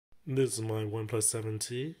This is my OnePlus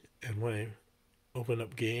 7T, and when I open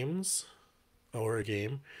up games, or a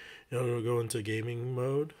game, it'll go into gaming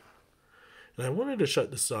mode. And I wanted to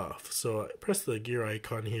shut this off, so I press the gear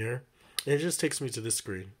icon here, and it just takes me to this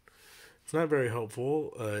screen. It's not very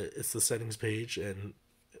helpful. It's the settings page, and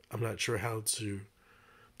I'm not sure how to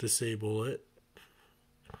disable it.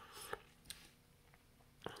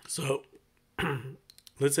 So,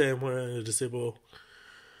 let's say I want to disable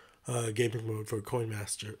gaming mode for Coin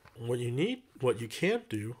Master. What you can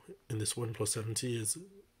do in this OnePlus 7T is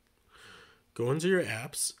go into your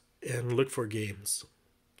apps and look for games,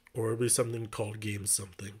 or it'll be something called games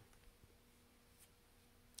something.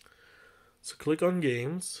 So click on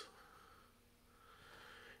games,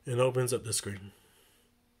 and it opens up the screen.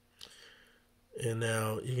 And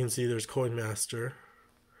now you can see there's Coin Master,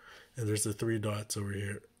 and there's the three dots over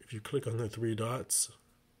here. If you click on the three dots,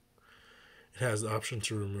 it has the option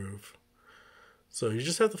to remove. So you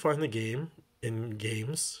just have to find the game in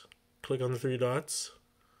games, click on the three dots,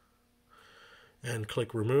 and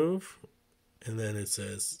click remove, and then it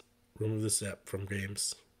says remove this app from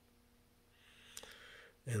games.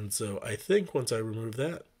 And so I think once I remove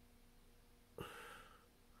that,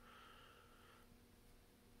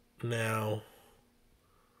 now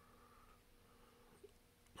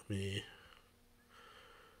let me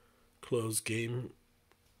close game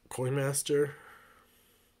Coin Master,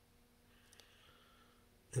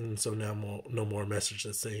 and so now no more message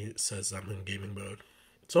that says I'm in gaming mode.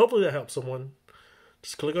 So hopefully that helps someone.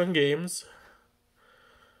 Just click on games,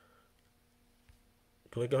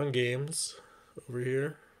 over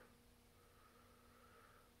here,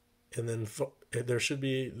 and then there should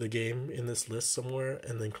be the game in this list somewhere,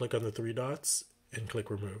 and then click on the three dots and click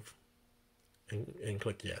remove, and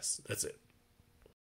click yes. That's it.